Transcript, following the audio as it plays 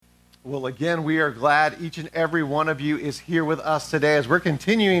Well, again, we are glad each and every one of you is here with us today as we're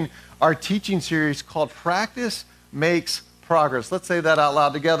continuing our teaching series called Practice Makes Progress. Let's say that out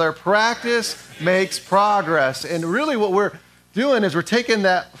loud together. Practice makes progress. And really what we're doing is we're taking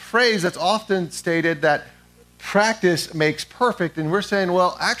that phrase that's often stated that practice makes perfect, and we're saying,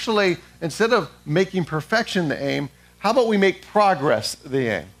 well, actually, instead of making perfection the aim, how about we make progress the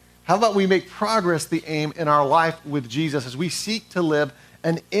aim? How about we make progress the aim in our life with Jesus as we seek to live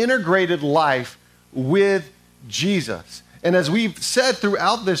an integrated life with Jesus? And as we've said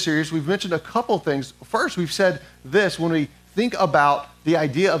throughout this series, we've mentioned a couple things. First, we've said this when we think about the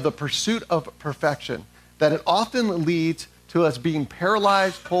idea of the pursuit of perfection, that it often leads to us being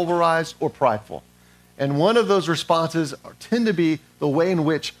paralyzed, pulverized, or prideful. And one of those responses tend to be the way in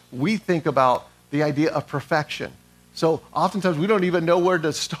which we think about the idea of perfection. So oftentimes we don't even know where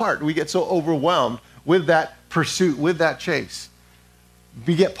to start. We get so overwhelmed with that pursuit, with that chase.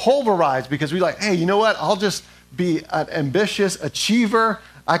 We get pulverized because we're like, hey, you know what? I'll just be an ambitious achiever.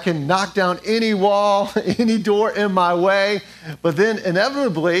 I can knock down any wall, any door in my way. But then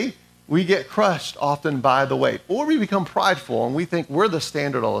inevitably, we get crushed often by the weight. Or we become prideful and we think we're the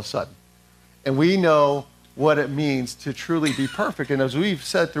standard all of a sudden. And we know what it means to truly be perfect. And as we've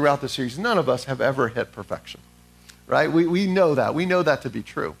said throughout the series, none of us have ever hit perfection, right? We know that. We know that to be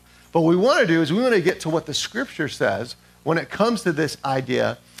true. But what we want to do is we want to get to what the Scripture says when it comes to this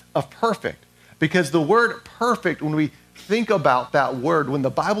idea of perfect. Because the word perfect, when we think about that word, when the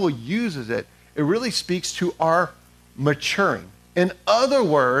Bible uses it, it really speaks to our maturing. In other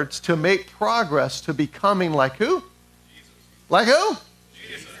words, to make progress to becoming like who? Jesus. Like who?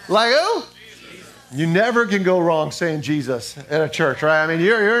 Jesus. Like who? Jesus. You never can go wrong saying Jesus at a church, right? I mean,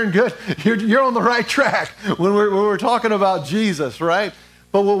 you're in good, you're on the right track when we're talking about Jesus, right?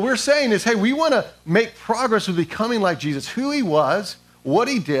 But what we're saying is, hey, we want to make progress with becoming like Jesus, who he was, what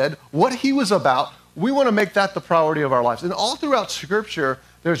he did, what he was about. We want to make that the priority of our lives. And all throughout Scripture,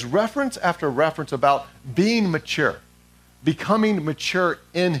 there's reference after reference about being mature, becoming mature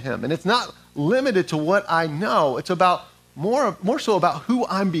in him. And it's not limited to what I know. It's about more so about who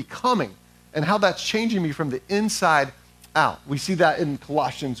I'm becoming and how that's changing me from the inside out. We see that in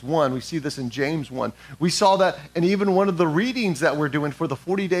Colossians 1. We see this in James 1. We saw that in even one of the readings that we're doing for the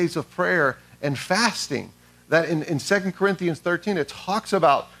 40 days of prayer and fasting, that in 2 Corinthians 13, it talks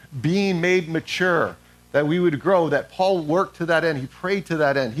about being made mature, that we would grow, that Paul worked to that end. He prayed to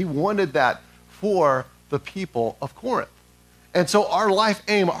that end. He wanted that for the people of Corinth. And so our life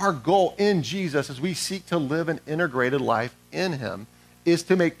aim, our goal in Jesus as we seek to live an integrated life in him is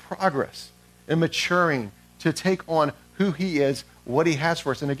to make progress in maturing, to take on who he is, what he has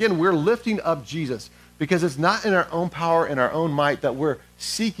for us. And again, we're lifting up Jesus because it's not in our own power, in our own might that we're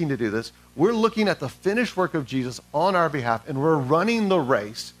seeking to do this. We're looking at the finished work of Jesus on our behalf, and we're running the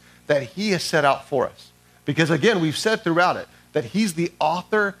race that he has set out for us. Because again, we've said throughout it that he's the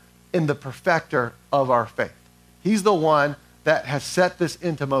author and the perfecter of our faith. He's the one that has set this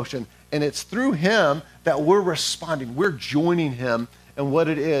into motion, and it's through him that we're responding. We're joining him in what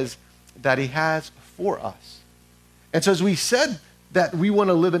it is that he has for us. And so as we said that we want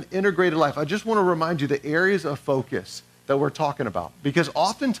to live an integrated life, I just want to remind you the areas of focus that we're talking about. Because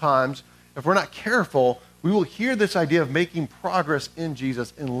oftentimes, if we're not careful, we will hear this idea of making progress in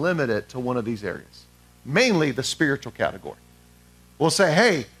Jesus and limit it to one of these areas, mainly the spiritual category. We'll say,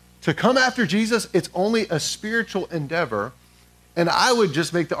 hey, to come after Jesus, it's only a spiritual endeavor. And I would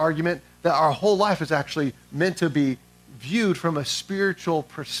just make the argument that our whole life is actually meant to be viewed from a spiritual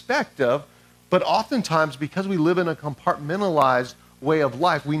perspective. But oftentimes, because we live in a compartmentalized way of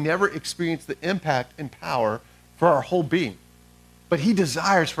life, we never experience the impact and power for our whole being. But he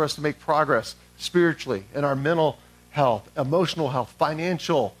desires for us to make progress spiritually in our mental health, emotional health,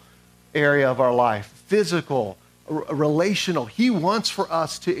 financial area of our life, physical, relational. He wants for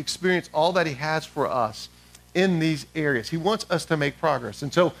us to experience all that he has for us in these areas. He wants us to make progress.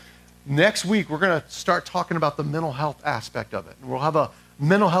 And so next week, we're going to start talking about the mental health aspect of it. And we'll have a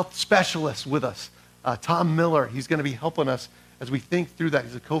mental health specialist with us, Tom Miller. He's going to be helping us as we think through that.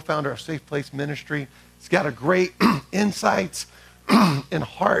 He's a co-founder of Safe Place Ministry. He's got a great insights and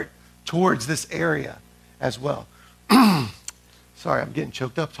heart towards this area as well. Sorry, I'm getting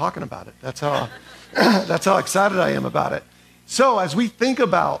choked up talking about it. That's how excited I am about it. So as we think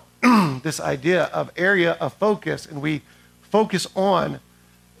about this idea of area of focus, and we focus on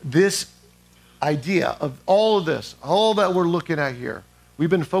this idea of all of this, all that we're looking at here, we've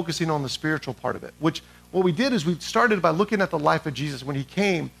been focusing on the spiritual part of it, which what we did is we started by looking at the life of Jesus when he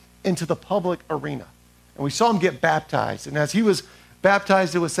came into the public arena. And we saw him get baptized. And as he was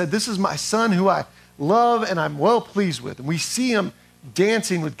baptized, it was said, "This is my son who I love and I'm well pleased with." And we see him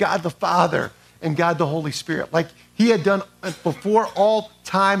dancing with God the Father and God the Holy Spirit, like he had done before all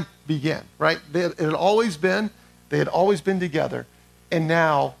time began, right? They had always been together. And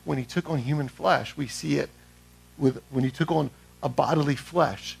now, when he took on human flesh, we see it when he took on a bodily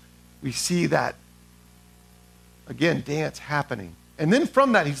flesh, we see that, again, dance happening. And then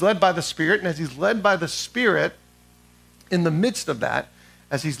from that, he's led by the Spirit. And as he's led by the Spirit, in the midst of that,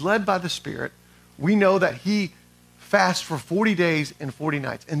 as he's led by the Spirit, we know that he fasts for 40 days and 40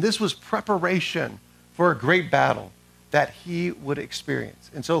 nights. And this was preparation for a great battle that he would experience.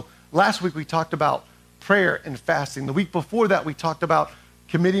 And so last week we talked about prayer and fasting. The week before that, we talked about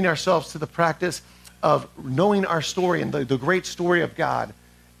committing ourselves to the practice of knowing our story and the great story of God,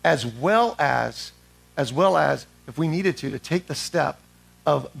 as well as if we needed to take the step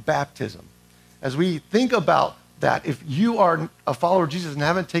of baptism. As we think about that, if you are a follower of Jesus and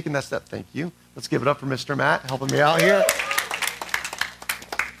haven't taken that step, thank you. Let's give it up for Mr. Matt helping me out here.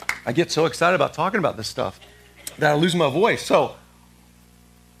 I get so excited about talking about this stuff that I lose my voice. So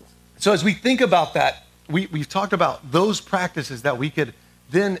as we think about that, we've talked about those practices that we could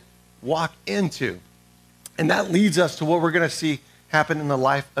then walk into. And that leads us to what we're going to see happen in the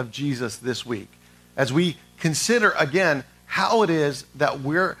life of Jesus this week, as we consider, again, how it is that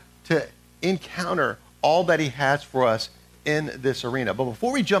we're to encounter all that he has for us in this arena. But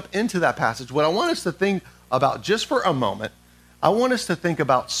before we jump into that passage, what I want us to think about just for a moment, I want us to think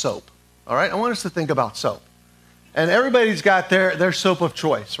about soap, all right? I want us to think about soap. And everybody's got their soap of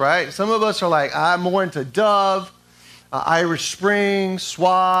choice, right? Some of us are like, I'm more into Dove, Irish Spring,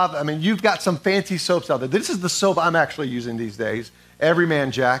 Suave. I mean, you've got some fancy soaps out there. This is the soap I'm actually using these days.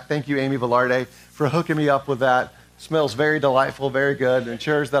 Everyman Jack. Thank you, Amy Velarde, for hooking me up with that. Smells very delightful, very good.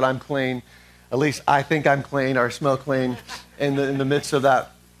 Ensures that I'm clean. At least I think I'm clean or smell clean in the midst of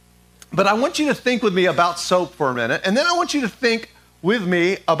that. But I want you to think with me about soap for a minute. And then I want you to think with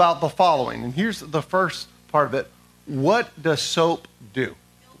me about the following. And here's the first part of it. What does soap do?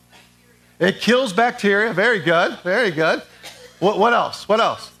 It kills bacteria. Very good. Very good. What else? What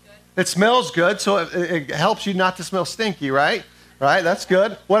else? It smells good, so it helps you not to smell stinky, right? Right? That's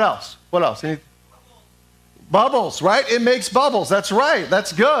good. What else? What else? Bubbles, right? It makes bubbles. That's right.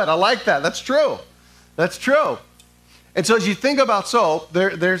 That's good. I like that. That's true. That's true. And so as you think about soap,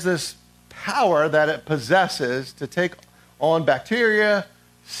 there's this power that it possesses to take on bacteria,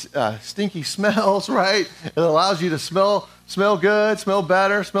 stinky smells, right? It allows you to smell good, smell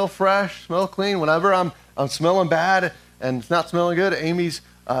better, smell fresh, smell clean. Whenever I'm smelling bad and it's not smelling good, Amy's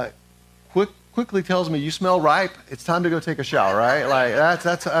quickly tells me, you smell ripe. It's time to go take a shower, right? Like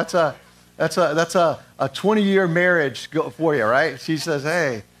that's a 20-year marriage for you, right? She says,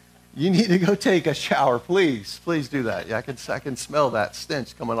 hey, you need to go take a shower, please. Please do that. Yeah, I can smell that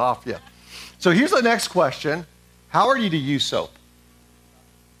stench coming off you. So here's the next question. How are you to use soap?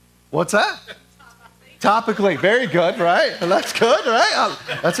 What's that? Topically. Very good, right? That's good, right?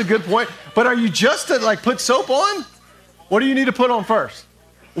 That's a good point. But are you just to put soap on? What do you need to put on first?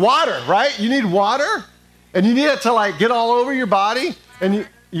 Water, right? You need water, and you need it to get all over your body, and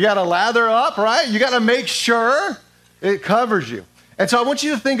you got to lather up, right? You got to make sure it covers you. And so I want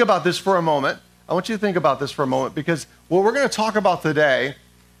you to think about this for a moment. Because what we're going to talk about today,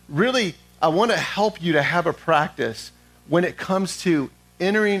 really, I want to help you to have a practice when it comes to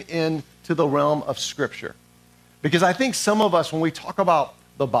entering into the realm of Scripture. Because I think some of us, when we talk about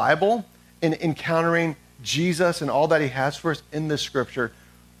the Bible and encountering Jesus and all that he has for us in this Scripture,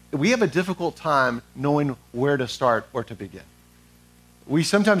 we have a difficult time knowing where to start or to begin. We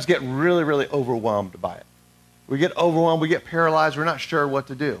sometimes get really, really overwhelmed by it. We get overwhelmed, we get paralyzed, we're not sure what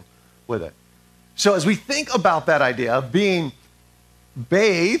to do with it. So as we think about that idea of being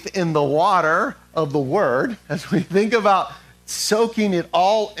bathed in the water of the Word, as we think about soaking it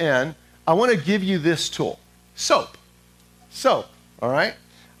all in, I want to give you this tool. Soap, all right?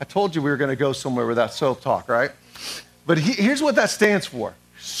 I told you we were going to go somewhere with that soap talk, right? But here's what that stands for.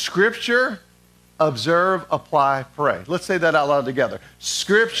 Scripture, observe, apply, pray. Let's say that out loud together.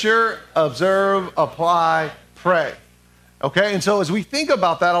 Scripture, observe, apply, pray. Okay, and so as we think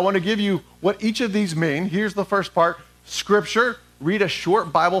about that, I want to give you what each of these mean. Here's the first part. Scripture, read a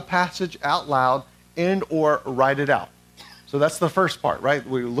short Bible passage out loud and or write it out. So that's the first part, right?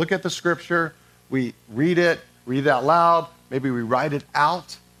 We look at the Scripture, we read it out loud, maybe we write it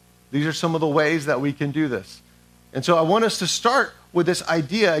out. These are some of the ways that we can do this. And so I want us to start with this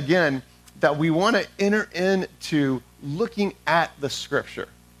idea, again, that we want to enter into looking at the Scripture.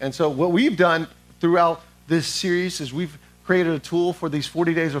 And so what we've done throughout this series is we've created a tool for these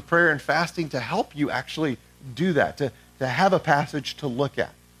 40 days of prayer and fasting to help you actually do that, to have a passage to look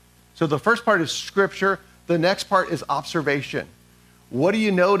at. So the first part is Scripture. The next part is observation. What do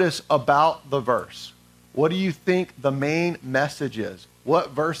you notice about the verse? What do you think the main message is?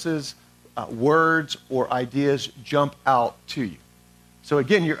 What verses, words, or ideas jump out to you? So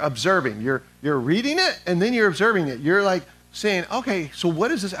again, you're observing. You're reading it, and then you're observing it. You're like saying, okay, so what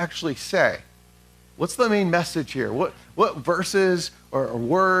does this actually say? What's the main message here? What verses or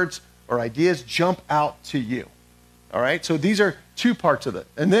words or ideas jump out to you? All right, so these are two parts of it.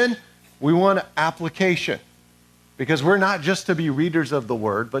 And then we want application, because we're not just to be readers of the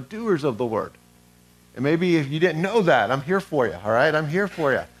word, but doers of the word. And maybe if you didn't know that, I'm here for you, all right? I'm here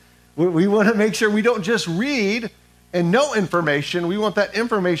for you. We want to make sure we don't just read and know information. We want that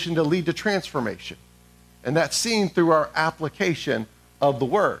information to lead to transformation. And that's seen through our application of the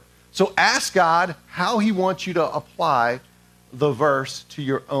word. So ask God how he wants you to apply the verse to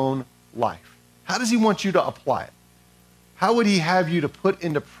your own life. How does he want you to apply it? How would he have you to put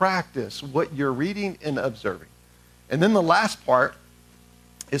into practice what you're reading and observing? And then the last part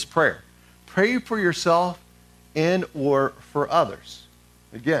is prayer. Pray for yourself and or for others.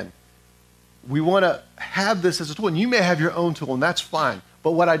 Again, we want to have this as a tool, and you may have your own tool, and that's fine.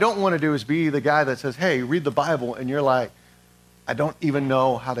 But what I don't want to do is be the guy that says, hey, read the Bible, and you're like, I don't even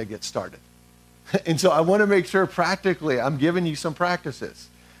know how to get started. And so I want to make sure practically I'm giving you some practices.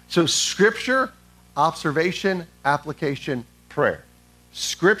 So scripture, observation, application, prayer.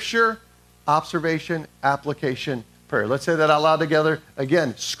 Scripture, observation, application, prayer. Let's say that out loud together.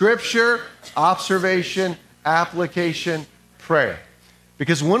 Again, scripture, observation, application, prayer.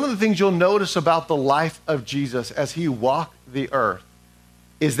 Because one of the things you'll notice about the life of Jesus as he walked the earth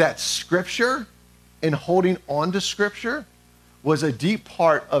is that scripture and holding on to scripture was a deep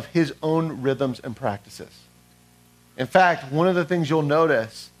part of his own rhythms and practices. In fact, one of the things you'll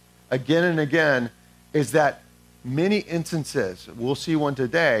notice again and again is that many instances, we'll see one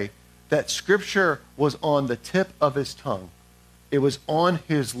today, that scripture was on the tip of his tongue. It was on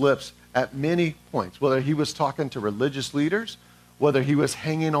his lips at many points, whether he was talking to religious leaders, whether he was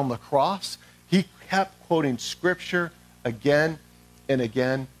hanging on the cross. He kept quoting scripture again and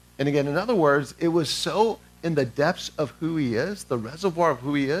again and again. In other words, it was so in the depths of who he is, the reservoir of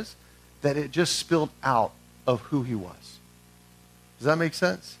who he is, that it just spilled out of who he was. Does that make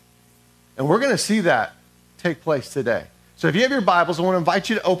sense? And we're going to see that take place today. So if you have your Bibles, I want to invite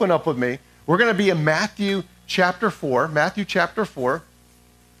you to open up with me. We're going to be in Matthew chapter 4. Matthew chapter 4.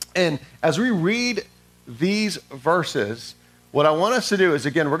 And as we read these verses, what I want us to do is,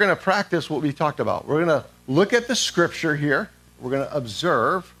 again, we're going to practice what we talked about. We're going to look at the scripture here. We're going to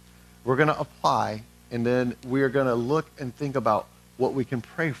observe. We're going to apply. And then we are going to look and think about what we can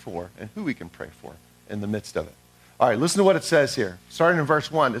pray for and who we can pray for in the midst of it. All right, listen to what it says here. Starting in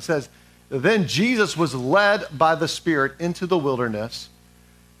verse 1, it says, then Jesus was led by the Spirit into the wilderness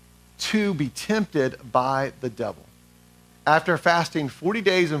to be tempted by the devil. After fasting 40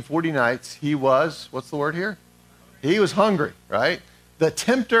 days and 40 nights, he was, what's the word here? He was hungry, right? The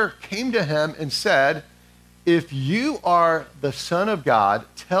tempter came to him and said, if you are the Son of God,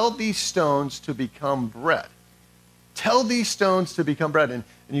 tell these stones to become bread. Tell these stones to become bread. And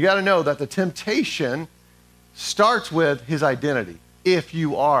you got to know that the temptation starts with his identity. If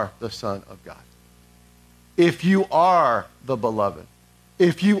you are the Son of God. If you are the beloved.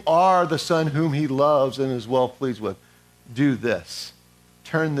 If you are the Son whom he loves and is well pleased with, do this.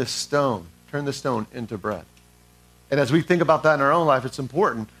 Turn this stone into bread. And as we think about that in our own life, it's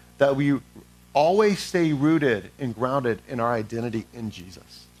important that we always stay rooted and grounded in our identity in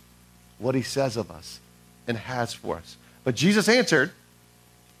Jesus, what he says of us and has for us. But Jesus answered,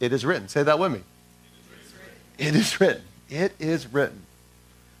 it is written. Say that with me. It is written. It is written.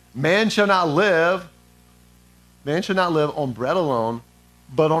 Man shall not live on bread alone,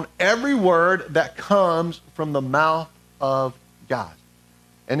 but on every word that comes from the mouth of God.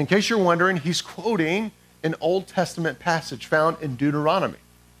 And in case you're wondering, he's quoting an Old Testament passage found in Deuteronomy.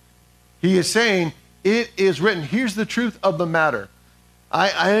 He is saying, it is written. Here's the truth of the matter.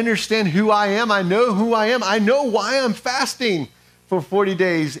 I understand who I am. I know who I am. I know why I'm fasting for 40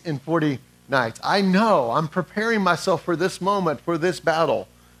 days and 40 nights. I know I'm preparing myself for this moment, for this battle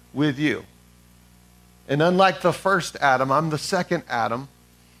with you. And unlike the first Adam, I'm the second Adam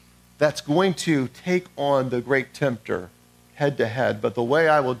that's going to take on the great tempter head to head. But the way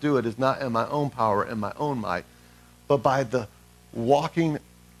I will do it is not in my own power and my own might, but by the walking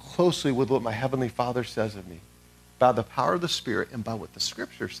closely with what my Heavenly Father says of me, by the power of the Spirit and by what the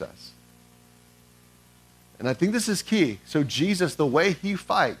Scripture says. And I think this is key. So Jesus, the way he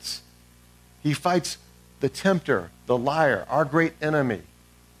fights the tempter, the liar, our great enemy,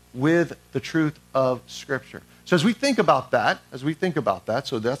 with the truth of Scripture. So as we think about that,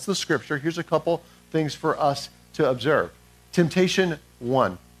 so that's the Scripture, here's a couple things for us to observe. Temptation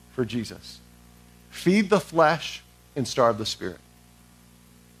 1 for Jesus. Feed the flesh and starve the spirit.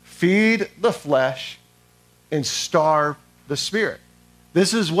 Feed the flesh and starve the spirit.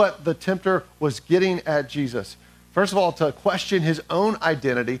 This is what the tempter was getting at Jesus. First of all, to question his own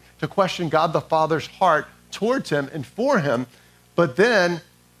identity, to question God the Father's heart towards him and for him, but then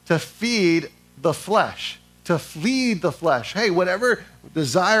to feed the flesh, to feed the flesh. Hey, whatever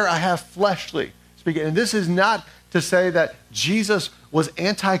desire I have fleshly speaking. And this is not to say that Jesus was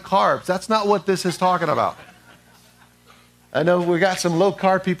anti-carbs. That's not what this is talking about. I know we got some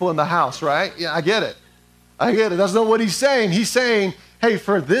low-carb people in the house, right? Yeah, I get it. That's not what he's saying. He's saying, hey,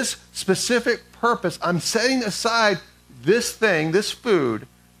 for this specific purpose, I'm setting aside this thing, this food,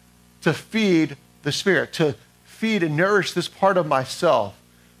 to feed the spirit, to feed and nourish this part of myself,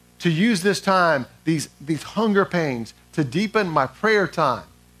 to use this time, these hunger pains, to deepen my prayer time,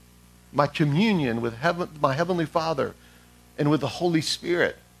 my communion with my Heavenly Father and with the Holy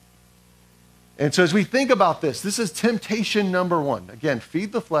Spirit. And so as we think about this is temptation number 1. Again,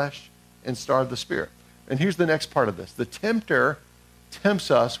 feed the flesh and starve the spirit. And here's the next part of this. The tempter tempts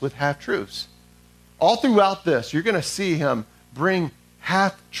us with half-truths. All throughout this, you're going to see him bring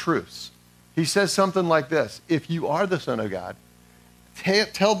half-truths. He says something like this: if you are the Son of God,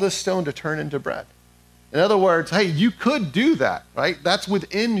 tell this stone to turn into bread. In other words, hey, you could do that, right? That's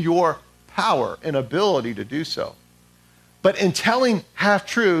within your power and ability to do so. But in telling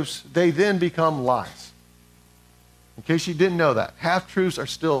half-truths, they then become lies. In case you didn't know that, half-truths are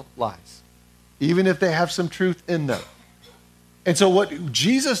still lies, even if they have some truth in them. And so what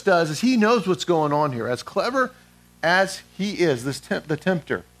Jesus does is he knows what's going on here. As clever as he is, the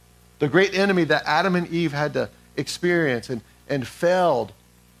tempter, the great enemy that Adam and Eve had to experience and failed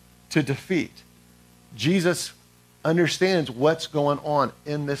to defeat, Jesus understands what's going on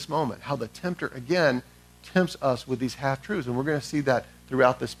in this moment, how the tempter, again, tempts us with these half-truths. And we're going to see that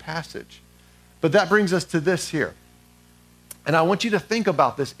throughout this passage. But that brings us to this here. And I want you to think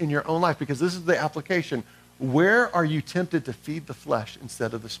about this in your own life, because this is the application. Where are you tempted to feed the flesh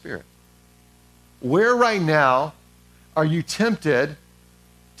instead of the spirit? Where right now are you tempted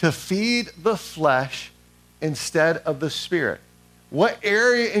to feed the flesh instead of the spirit? What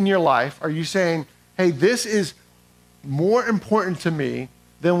area in your life are you saying, hey, this is more important to me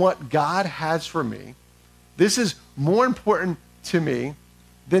than what God has for me? This is more important to me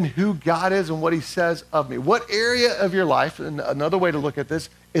than who God is and what he says of me. What area of your life, and another way to look at this,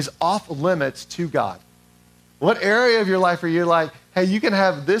 is off limits to God? What area of your life are you like, hey, you can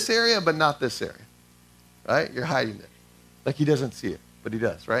have this area, but not this area, right? You're hiding it. Like he doesn't see it, but he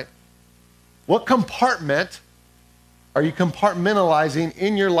does, right? What compartment are you compartmentalizing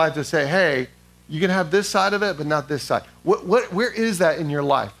in your life to say, hey, you can have this side of it, but not this side? Where is that in your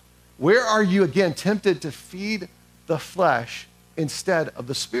life? Where are you, again, tempted to feed the flesh instead of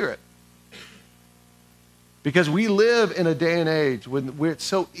the spirit? Because we live in a day and age where it's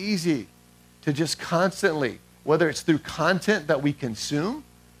so easy to just constantly, whether it's through content that we consume,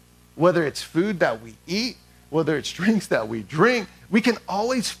 whether it's food that we eat, whether it's drinks that we drink, we can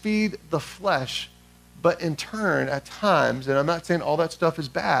always feed the flesh, but in turn, at times, and I'm not saying all that stuff is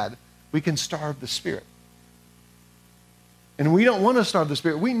bad, we can starve the spirit. And we don't want to starve the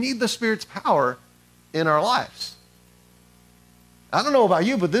spirit. We need the Spirit's power in our lives. I don't know about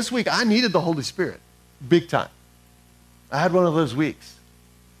you, but this week I needed the Holy Spirit big time. I had one of those weeks.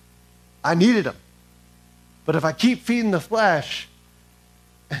 I needed him. But if I keep feeding the flesh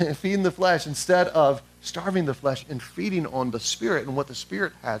instead of starving the flesh and feeding on the Spirit and what the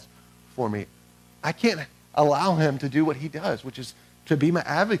Spirit has for me, I can't allow him to do what he does, which is to be my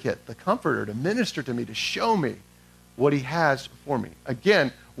advocate, the comforter, to minister to me, to show me what he has for me.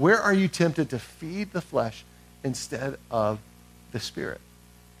 Again, where are you tempted to feed the flesh instead of the Spirit?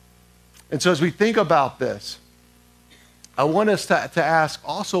 And so as we think about this, I want us to ask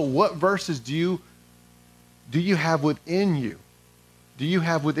also, what verses do you have within you? Do you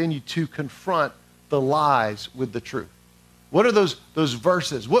have within you to confront the lies with the truth? What are those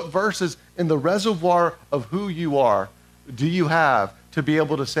verses? What verses in the reservoir of who you are do you have to be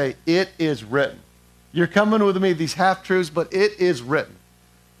able to say, it is written? You're coming with me, these half-truths, but it is written.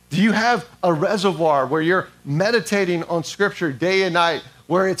 Do you have a reservoir where you're meditating on Scripture day and night,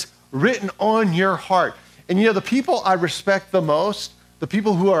 where it's written on your heart? And you know, the people I respect the most, the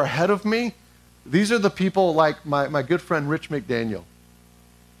people who are ahead of me, these are the people like my good friend Rich McDaniel.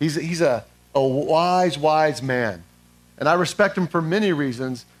 He's a wise man. And I respect him for many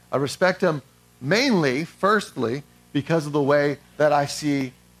reasons. I respect him mainly, firstly, because of the way that I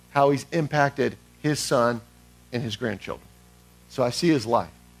see how he's impacted his son and his grandchildren. So I see his life.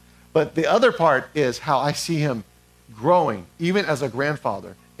 But the other part is how I see him growing, even as a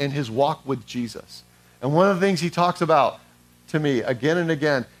grandfather, in his walk with Jesus. And one of the things he talks about to me again and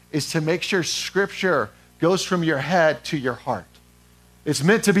again is to make sure Scripture goes from your head to your heart. It's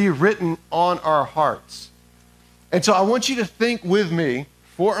meant to be written on our hearts. And so I want you to think with me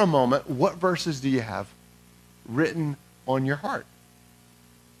for a moment, what verses do you have written on your heart?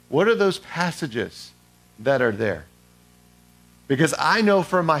 What are those passages that are there? Because I know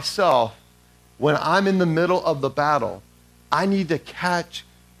for myself, when I'm in the middle of the battle, I need to catch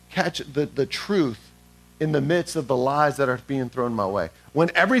the truth in the midst of the lies that are being thrown my way.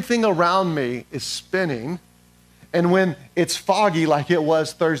 When everything around me is spinning, and when it's foggy like it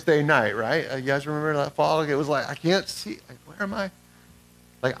was Thursday night, right? You guys remember that fog? It was like, I can't see. Where am I?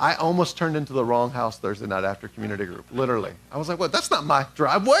 Like, I almost turned into the wrong house Thursday night after community group, literally. I was like, what? That's not my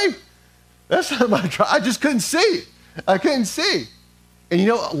driveway. That's not my driveway. I just couldn't see. I couldn't see. And you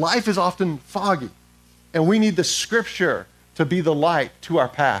know, life is often foggy. And we need the Scripture to be the light to our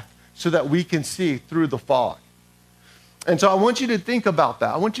path so that we can see through the fog. And so I want you to think about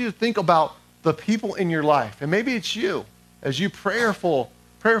that. I want you to think about the people in your life. And maybe it's you, as you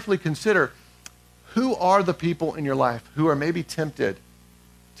prayerfully consider, who are the people in your life who are maybe tempted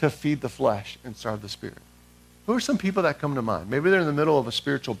to feed the flesh and starve the spirit? Who are some people that come to mind? Maybe they're in the middle of a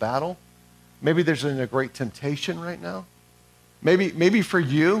spiritual battle. Maybe there's a great temptation right now. Maybe for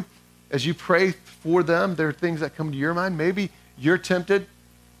you, as you pray for them, there are things that come to your mind. Maybe you're tempted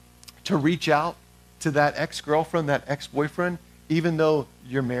to reach out to that ex-girlfriend, that ex-boyfriend, even though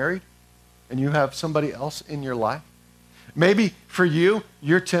you're married and you have somebody else in your life. Maybe for you,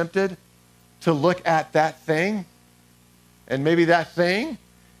 you're tempted to look at that thing, and maybe that thing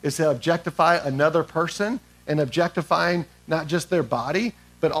is to objectify another person, and objectifying not just their body,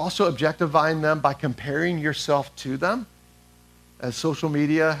 but also objectifying them by comparing yourself to them. As social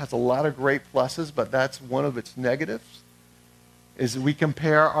media has a lot of great pluses, but that's one of its negatives, is we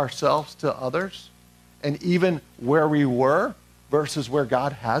compare ourselves to others, and even where we were versus where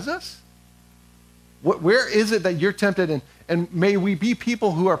God has us. Where is it that you're tempted? And may we be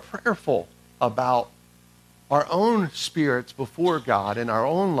people who are prayerful about our own spirits before God in our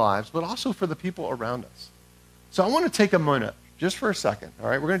own lives, but also for the people around us. So I want to take a minute, just for a second, all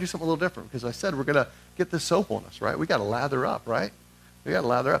right? We're going to do something a little different, because I said we're going to get this soap on us, right? We got to lather up, right? We got to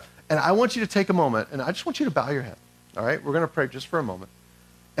lather up. And I want you to take a moment, and I just want you to bow your head, all right? We're going to pray just for a moment.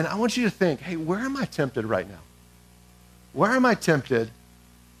 And I want you to think, hey, where am I tempted right now? Where am I tempted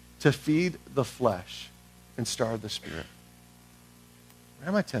to feed the flesh and starve the spirit? Where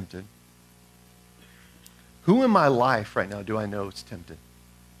am I tempted? Who in my life right now do I know is tempted?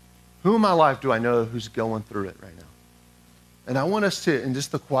 Who in my life do I know who's going through it right now? And I want us to, in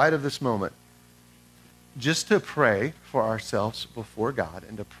just the quiet of this moment, just to pray for ourselves before God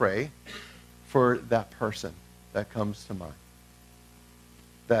and to pray for that person that comes to mind.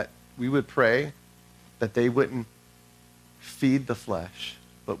 That we would pray that they wouldn't feed the flesh,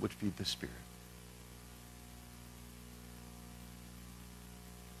 but would feed the spirit.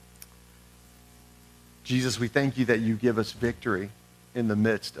 Jesus, we thank you that you give us victory in the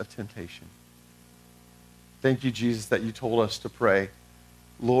midst of temptation. Thank you, Jesus, that you told us to pray,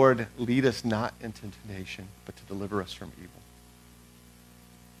 Lord, lead us not into temptation, but to deliver us from evil.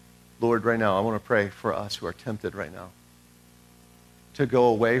 Lord, right now, I want to pray for us who are tempted right now to go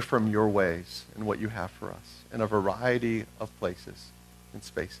away from your ways and what you have for us in a variety of places and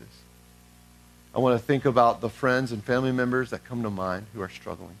spaces. I want to think about the friends and family members that come to mind who are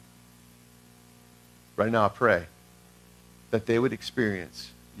struggling. Right now, I pray that they would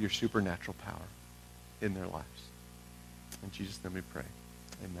experience your supernatural power in their lives. In Jesus' name we pray.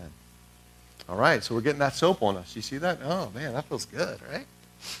 Amen. All right, so we're getting that soap on us. You see that? Oh, man, that feels good, right?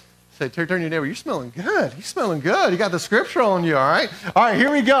 Say, turn to your neighbor, you're smelling good. He's smelling good. You got the scripture on you, all right? All right,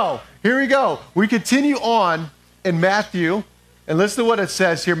 here we go. Here we go. We continue on in Matthew, and listen to what it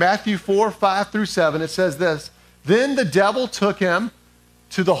says here. Matthew 4, 5 through 7. It says this, Then the devil took him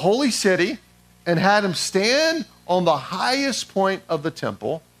to the holy city and had him stand on the highest point of the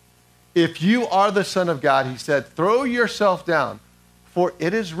temple. If you are the Son of God, he said, throw yourself down, for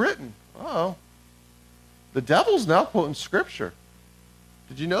it is written. Uh-oh. The devil's now quoting scripture.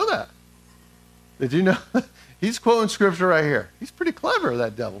 Did you know that? Did you know? He's quoting scripture right here. He's pretty clever,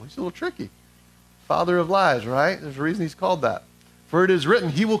 that devil. He's a little tricky. Father of lies, right? There's a reason he's called that. For it is written,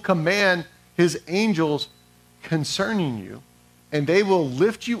 he will command his angels concerning you, and they will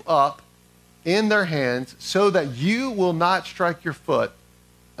lift you up in their hands so that you will not strike your foot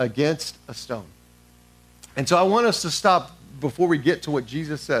against a stone. And so I want us to stop before we get to what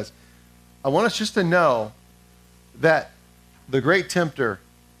Jesus says. I want us just to know that the great tempter,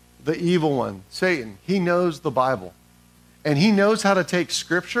 the evil one, Satan, he knows the Bible. And he knows how to take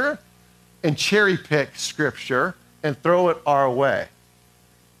Scripture and cherry pick Scripture and throw it our way.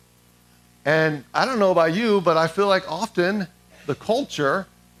 And I don't know about you, but I feel like often the culture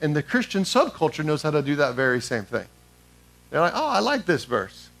and the Christian subculture knows how to do that very same thing. They're like, oh, I like this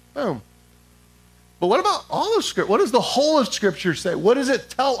verse. Boom. But what about all of Scripture? What does the whole of Scripture say? What does it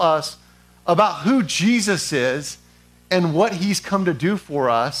tell us about who Jesus is and what he's come to do for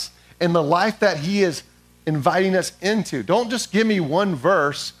us and the life that he is inviting us into? Don't just give me one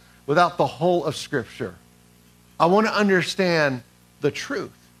verse without the whole of Scripture. I want to understand the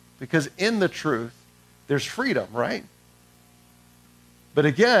truth, because in the truth, there's freedom, right? But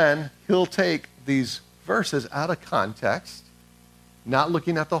again, he'll take these verses out of context, not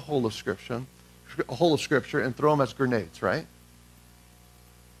looking at the whole of Scripture, and throw them as grenades, right?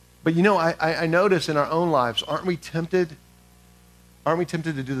 But you know, I notice in our own lives, aren't we tempted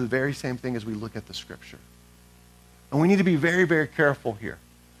to do the very same thing as we look at the Scripture? And we need to be very, very careful here.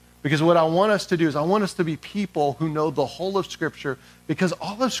 Because what I want us to do is I want us to be people who know the whole of Scripture, because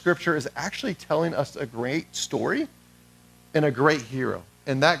all of Scripture is actually telling us a great story and a great hero.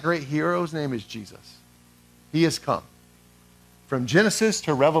 And that great hero's name is Jesus. He has come. From Genesis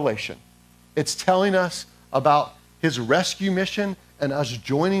to Revelation, it's telling us about his rescue mission and us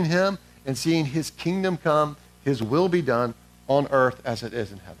joining him and seeing his kingdom come, his will be done on earth as it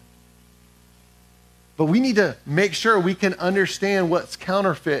is in heaven. But we need to make sure we can understand what's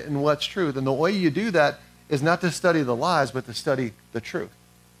counterfeit and what's truth. And the way you do that is not to study the lies, but to study the truth.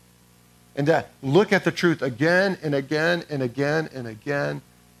 And to look at the truth again and again and again and again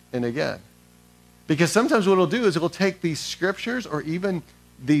and again. Because sometimes what it'll do is it will take these scriptures or even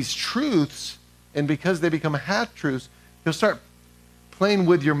these truths, and because they become half-truths, he'll start playing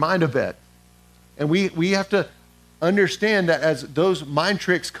with your mind a bit. And we have to understand that as those mind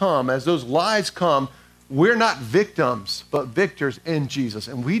tricks come, as those lies come, we're not victims, but victors in Jesus.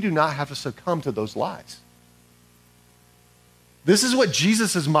 And we do not have to succumb to those lies. This is what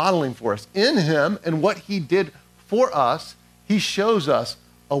Jesus is modeling for us. In him and what he did for us, he shows us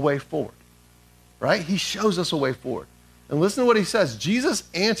a way forward. Right? He shows us a way forward. And listen to what he says. Jesus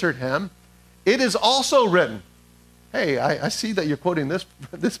answered him, "It is also written." Hey, I see that you're quoting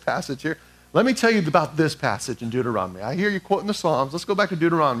this passage here. Let me tell you about this passage in Deuteronomy. I hear you quoting the Psalms. Let's go back to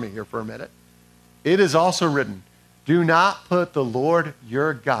Deuteronomy here for a minute. It is also written, "Do not put the Lord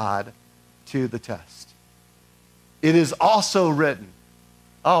your God to the test." It is also written.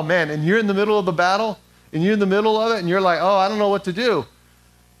 Oh man, and you're in the middle of the battle, and you're in the middle of it, and you're like, oh, I don't know what to do.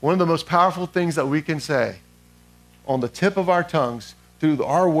 One of the most powerful things that we can say on the tip of our tongues through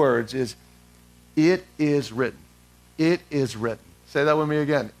our words is, it is written. It is written. Say that with me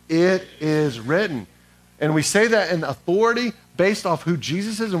again. It is written. And we say that in authority based off who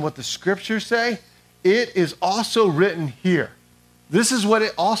Jesus is and what the scriptures say. It is also written here. This is what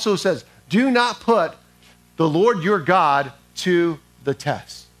it also says. Do not put the Lord your God to the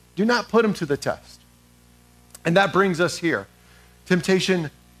test. Do not put him to the test. And that brings us here. Temptation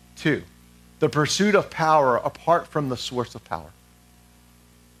 2. The pursuit of power apart from the source of power.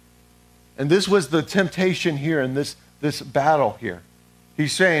 And this was the temptation here in this battle here.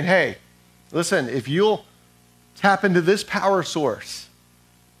 He's saying, hey, listen, if you'll tap into this power source,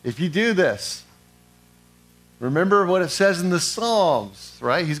 if you do this, remember what it says in the Psalms,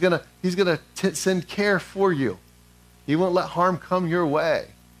 right? He's gonna send care for you. He won't let harm come your way.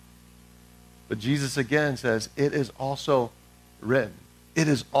 But Jesus again says, it is also written. It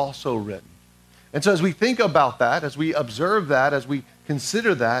is also written. And so as we think about that, as we observe that, as we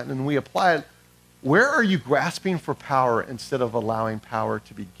consider that, and we apply it, where are you grasping for power instead of allowing power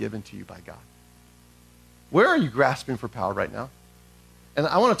to be given to you by God? Where are you grasping for power right now? And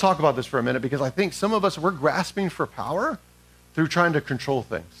I want to talk about this for a minute because I think some of us, we're grasping for power through trying to control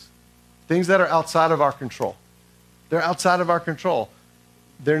things that are outside of our control. They're outside of our control.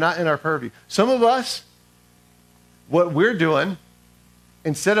 They're not in our purview. Some of us, what we're doing,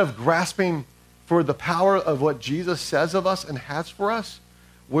 instead of grasping for the power of what Jesus says of us and has for us,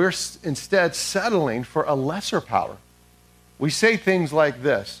 we're instead settling for a lesser power. We say things like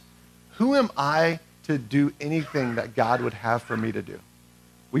this: who am I to do anything that God would have for me to do?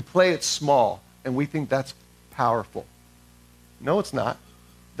 We play it small, and we think that's powerful. No, it's not.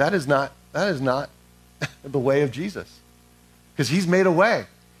 That is not the way of Jesus. Because he's made a way.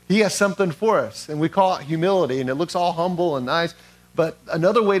 He has something for us, and we call it humility, and it looks all humble and nice. But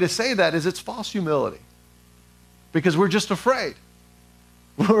another way to say that is it's false humility. Because we're just afraid.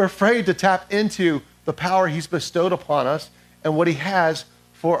 We're afraid to tap into the power he's bestowed upon us and what he has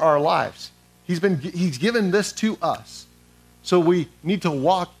for our lives. He's given this to us. So we need to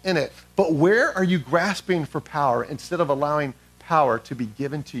walk in it. But where are you grasping for power instead of allowing power to be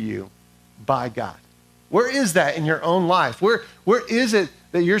given to you by God? Where is that in your own life? Where is it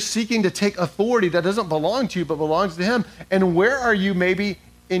that you're seeking to take authority that doesn't belong to you but belongs to him? And where are you maybe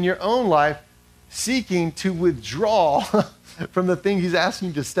in your own life seeking to withdraw from the thing he's asking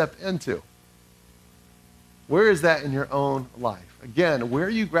you to step into? Where is that in your own life? Again, where are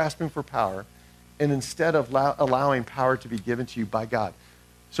you grasping for power and instead of allowing power to be given to you by God?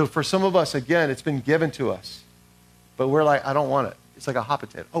 So for some of us, again, it's been given to us, but we're like, I don't want it. It's like a hot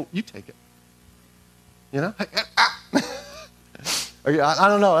potato. Oh, you take it. You know? Or, I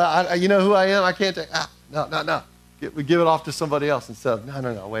don't know. You know who I am? I can't take No. We give it off to somebody else instead of,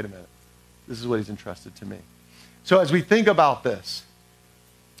 no, wait a minute. This is what he's entrusted to me. So as we think about this,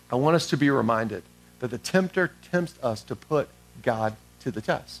 I want us to be reminded that the tempter tempts us to put God to the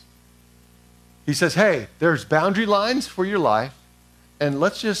test. He says, hey, there's boundary lines for your life, and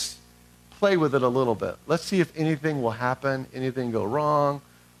let's just play with it a little bit. Let's see if anything will happen, anything go wrong.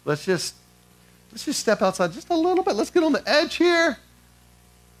 Let's just step outside just a little bit. Let's get on the edge here.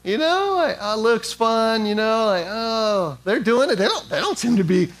 You know, like, oh, looks fun, you know, like, oh, they're doing it. They don't seem to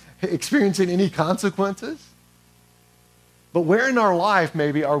be experiencing any consequences. But where in our life,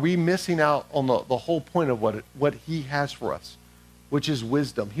 maybe, are we missing out on the whole point of what he has for us, which is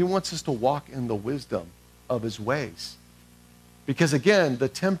wisdom? He wants us to walk in the wisdom of his ways. Because, again, the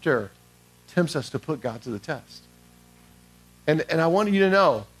tempter tempts us to put God to the test. And I want you to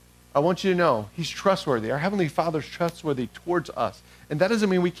know, he's trustworthy. Our Heavenly Father's trustworthy towards us. And that doesn't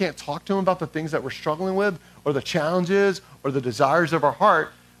mean we can't talk to him about the things that we're struggling with or the challenges or the desires of our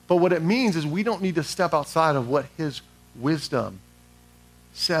heart. But what it means is we don't need to step outside of what his wisdom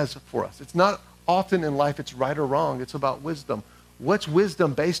says for us. It's not often in life it's right or wrong. It's about wisdom. What's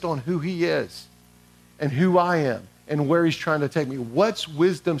wisdom based on who he is and who I am and where he's trying to take me? What's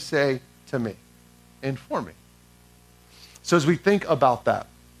wisdom say to me and for me? So as we think about that,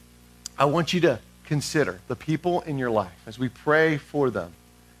 I want you to consider the people in your life as we pray for them.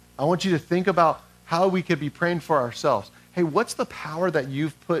 I want you to think about how we could be praying for ourselves. Hey, what's the power that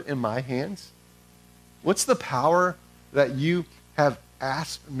you've put in my hands? What's the power that you have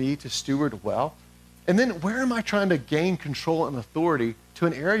asked me to steward well? And then where am I trying to gain control and authority to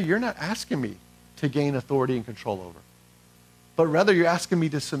an area you're not asking me to gain authority and control over, but rather you're asking me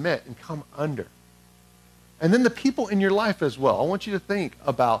to submit and come under? And then the people in your life as well. I want you to think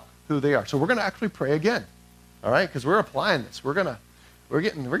about who they are. So we're going to actually pray again, all right? Because we're applying this. We're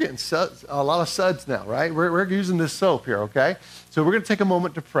getting suds, a lot of suds now, right? We're using this soap here, okay? So we're going to take a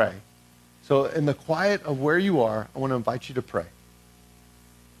moment to pray. So in the quiet of where you are, I want to invite you to pray.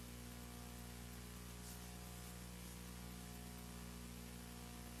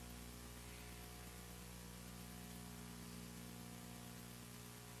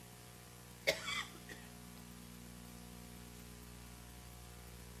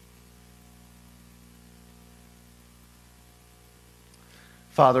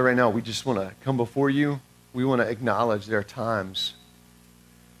 Father, right now, we just want to come before you. We want to acknowledge there are times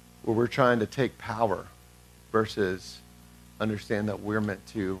where we're trying to take power versus understand that we're meant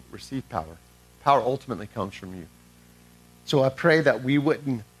to receive power. Power ultimately comes from you. So I pray that we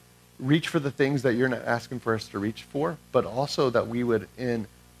wouldn't reach for the things that you're not asking for us to reach for, but also that we would, in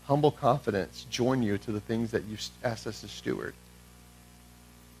humble confidence, join you to the things that you asked us to steward.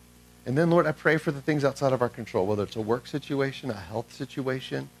 And then, Lord, I pray for the things outside of our control, whether it's a work situation, a health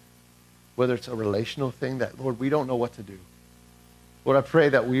situation, whether it's a relational thing that, Lord, we don't know what to do. Lord, I pray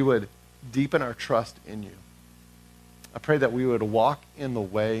that we would deepen our trust in you. I pray that we would walk in the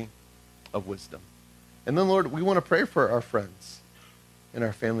way of wisdom. And then, Lord, we want to pray for our friends and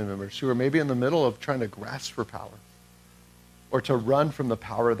our family members who are maybe in the middle of trying to grasp for power or to run from the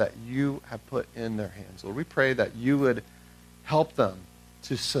power that you have put in their hands. Lord, we pray that you would help them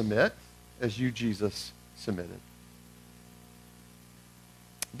to submit as you, Jesus, submitted.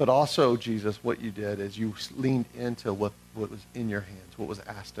 But also, Jesus, what you did is you leaned into what was in your hands, what was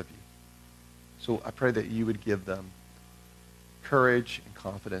asked of you. So I pray that you would give them courage and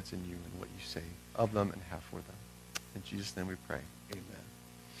confidence in you and what you say of them and have for them. In Jesus' name we pray. Amen.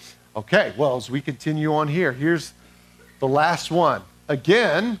 Okay, well, as we continue on here, here's the last one.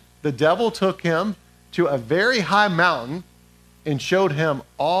 Again, the devil took him to a very high mountain and showed him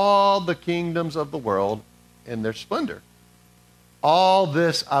all the kingdoms of the world in their splendor. All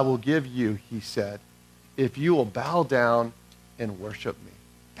this I will give you, he said, if you will bow down and worship me.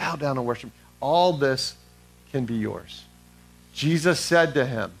 Bow down and worship me. All this can be yours. Jesus said to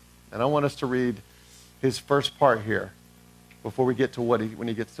him, and I want us to read his first part here before we get to when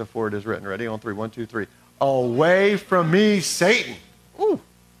he gets to for it is written. Ready? On three. 1, 2, 3. Away from me, Satan. Ooh,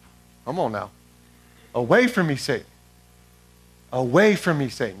 come on now. Away from me, Satan. Away from me,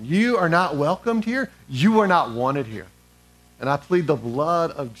 Satan. You are not welcomed here. You are not wanted here. And I plead the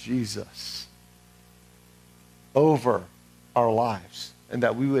blood of Jesus over our lives, and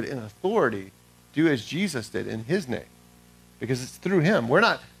that we would, in authority, do as Jesus did in his name, because it's through him. We're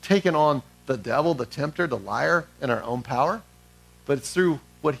not taking on the devil, the tempter, the liar in our own power, but it's through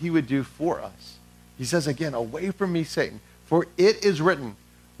what he would do for us. He says again, away from me, Satan, for it is written,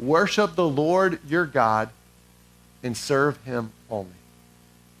 worship the Lord your God and serve him only.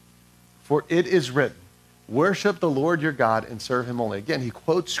 For it is written, worship the Lord your God and serve him only. Again, he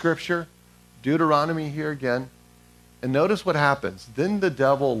quotes scripture, Deuteronomy here again. And notice what happens. Then the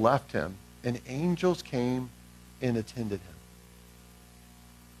devil left him, and angels came and attended him.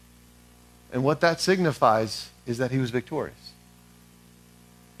 And what that signifies is that he was victorious.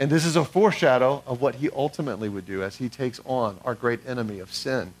 And this is a foreshadow of what he ultimately would do as he takes on our great enemy of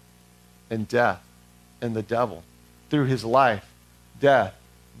sin and death and the devil through his life, death,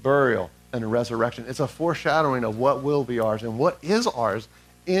 burial, and resurrection. It's a foreshadowing of what will be ours and what is ours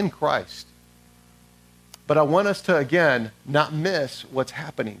in Christ. But I want us to, again, not miss what's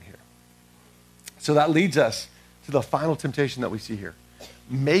happening here. So that leads us to the final temptation that we see here.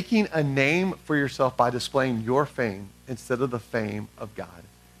 Making a name for yourself by displaying your fame instead of the fame of God,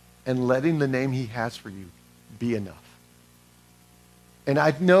 and letting the name he has for you be enough. And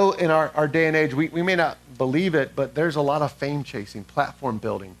I know in our day and age, we may not believe it, but there's a lot of fame chasing, platform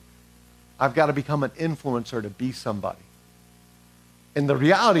building. I've got to become an influencer to be somebody. And the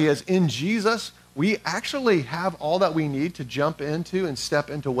reality is, in Jesus, we actually have all that we need to jump into and step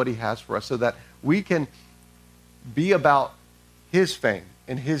into what he has for us so that we can be about his fame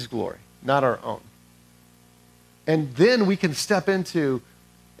and his glory, not our own. And then we can step into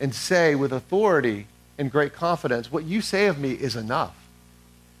and say with authority and great confidence, what you say of me is enough.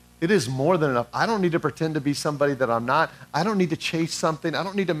 It is more than enough. I don't need to pretend to be somebody that I'm not. I don't need to chase something. I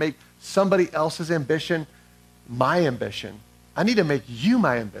don't need to make somebody else's ambition my ambition. I need to make you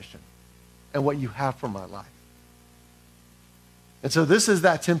my ambition and what you have for my life. And so this is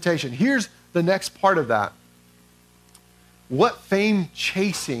that temptation. Here's the next part of that. What fame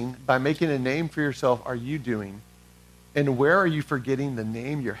chasing by making a name for yourself are you doing? And where are you forgetting the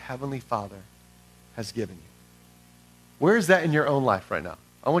name your heavenly Father has given you? Where is that in your own life right now?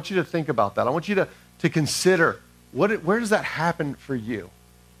 I want you to think about that. I want you to consider where does that happen for you?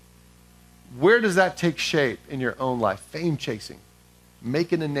 Where does that take shape in your own life? Fame chasing,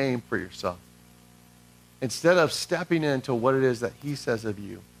 making a name for yourself, instead of stepping into what it is that he says of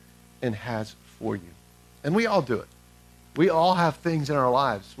you and has for you. And we all do it. We all have things in our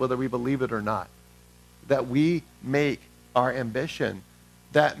lives, whether we believe it or not, that we make our ambition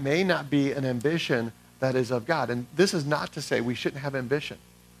that may not be an ambition that is of God. And this is not to say we shouldn't have ambition.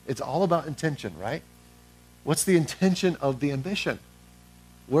 It's all about intention, right? What's the intention of the ambition?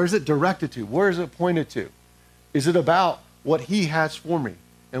 Where is it directed to? Where is it pointed to? Is it about what he has for me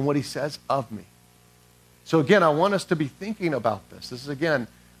and what he says of me? So again, I want us to be thinking about this. This is, again,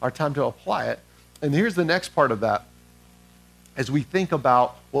 our time to apply it. And here's the next part of that. As we think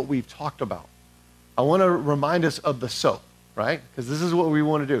about what we've talked about, I want to remind us of the soap, right? Because this is what we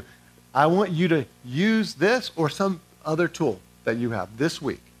want to do. I want you to use this or some other tool that you have this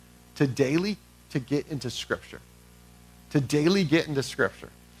week to daily to get into Scripture. To daily get into Scripture.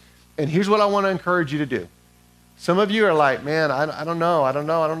 And here's what I want to encourage you to do. Some of you are like, man, I don't know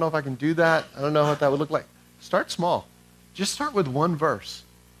if I can do that. I don't know what that would look like. Start small. Just start with one verse.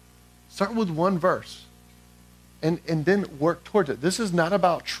 Start with one verse. And then work towards it. This is not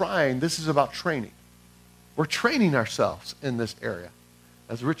about trying. This is about training. We're training ourselves in this area,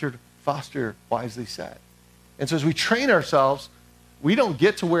 as Richard Foster wisely said. And so as we train ourselves, we don't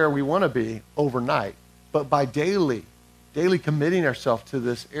get to where we want to be overnight, but by daily committing ourselves to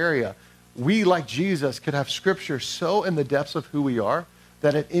this area, we, like Jesus, could have Scripture so in the depths of who we are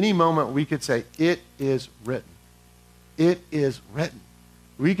that at any moment we could say, it is written. It is written.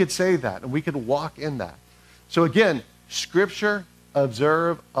 We could say that, and we could walk in that. So again, Scripture,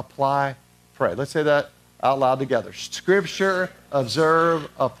 observe, apply, pray. Let's say that out loud together. Scripture, observe,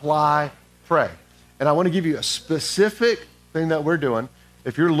 apply, pray. And I want to give you a specific thing that we're doing.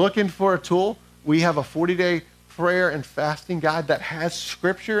 If you're looking for a tool, we have a 40-day prayer and fasting guide that has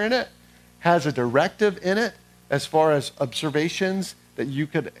Scripture in it, has a directive in it as far as observations that you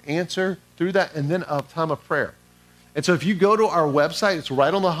could answer through that, and then a time of prayer. And so if you go to our website, it's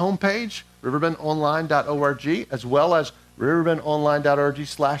right on the homepage, riverbendonline.org, as well as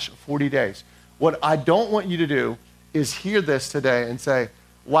riverbendonline.org/40days. What I don't want you to do is hear this today and say,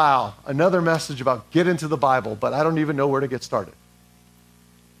 wow, another message about get into the Bible, but I don't even know where to get started.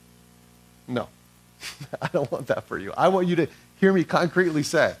 No, I don't want that for you. I want you to hear me concretely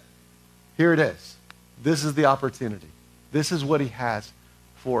say, here it is. This is the opportunity. This is what he has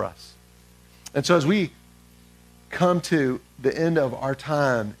for us. And so as we come to the end of our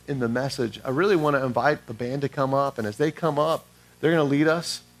time in the message, I really want to invite the band to come up. And as they come up, they're going to lead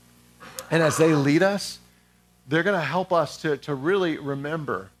us. And as they lead us, they're going to help us to really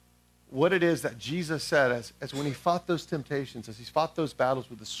remember what it is that Jesus said as when he fought those temptations, as he fought those battles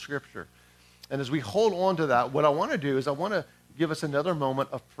with the scripture. And as we hold on to that, what I want to do is I want to give us another moment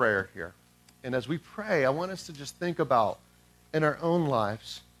of prayer here. And as we pray, I want us to just think about in our own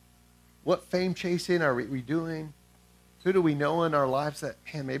lives, what fame chasing are we doing? Who do we know in our lives that,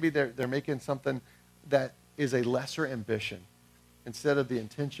 man, maybe they're making something that is a lesser ambition instead of the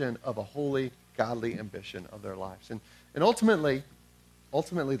intention of a holy, godly ambition of their lives. And ultimately,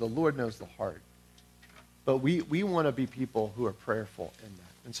 the Lord knows the heart. But we want to be people who are prayerful in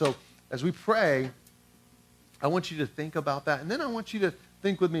that. And so as we pray, I want you to think about that. And then I want you to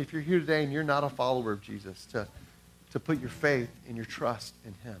think with me, if you're here today and you're not a follower of Jesus, to put your faith and your trust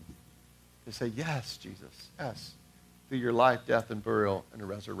in him. To say, yes, Jesus, yes. Through your life, death, and burial, and a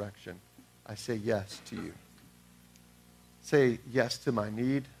resurrection, I say yes to you. Say yes to my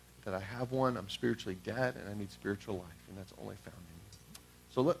need, that I have one. I'm spiritually dead, and I need spiritual life, and that's only found in you.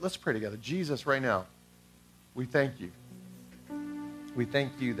 So let's pray together. Jesus, right now, we thank you. We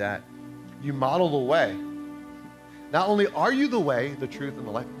thank you that you model the way. Not only are you the way, the truth, and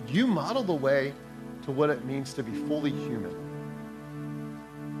the life, you model the way to what it means to be fully human.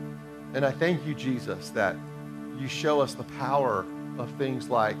 And I thank you, Jesus, that you show us the power of things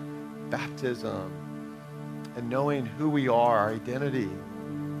like baptism and knowing who we are, our identity,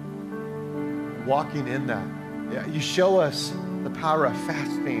 walking in that. Yeah, you show us the power of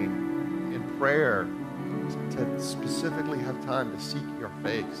fasting and prayer to specifically have time to seek your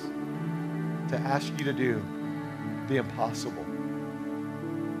face, to ask you to do the impossible,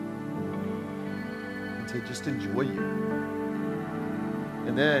 and to just enjoy you.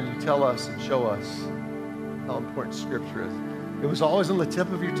 And then you tell us and show us how important Scripture is. It was always on the tip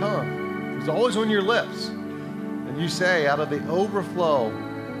of your tongue. It was always on your lips. And you say, out of the overflow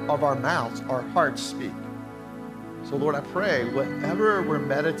of our mouths, our hearts speak. So Lord, I pray, whatever we're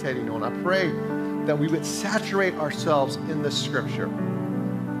meditating on, I pray that we would saturate ourselves in the Scripture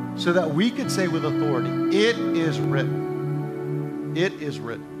so that we could say with authority, it is written. It is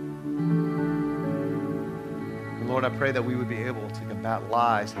written. And Lord, I pray that we would be able to combat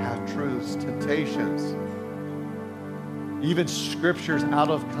lies, half-truths, temptations, even scriptures out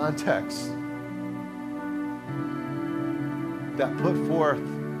of context that put forth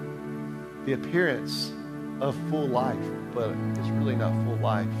the appearance of full life, but it's really not full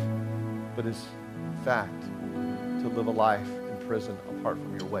life, but is in fact to live a life in prison apart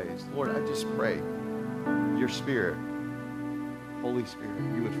from your ways. Lord, I just pray your Spirit, Holy Spirit,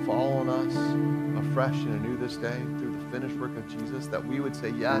 you would fall on us afresh and anew this day through the finished work of Jesus, that we would say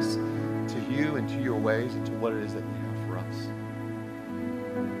yes to you and to your ways and to what it is that you have for us.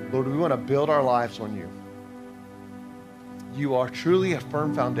 Lord, we want to build our lives on you. You are truly a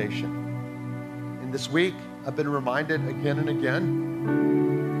firm foundation. And this week, I've been reminded again and again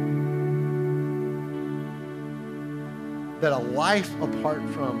that a life apart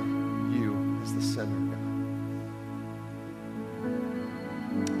from you is the sin of God.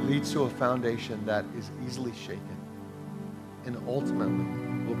 It leads to a foundation that is easily shaken and ultimately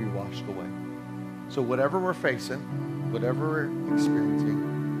will be washed away. So whatever we're facing, whatever we're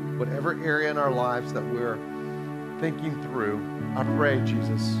experiencing, whatever area in our lives that we're thinking through, I pray,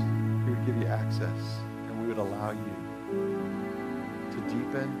 Jesus, we would give you access and we would allow you to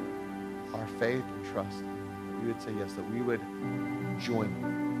deepen our faith and trust. We would say yes, that we would join you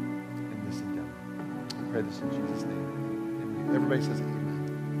in this endeavor. I pray this in Jesus' name. And everybody says amen.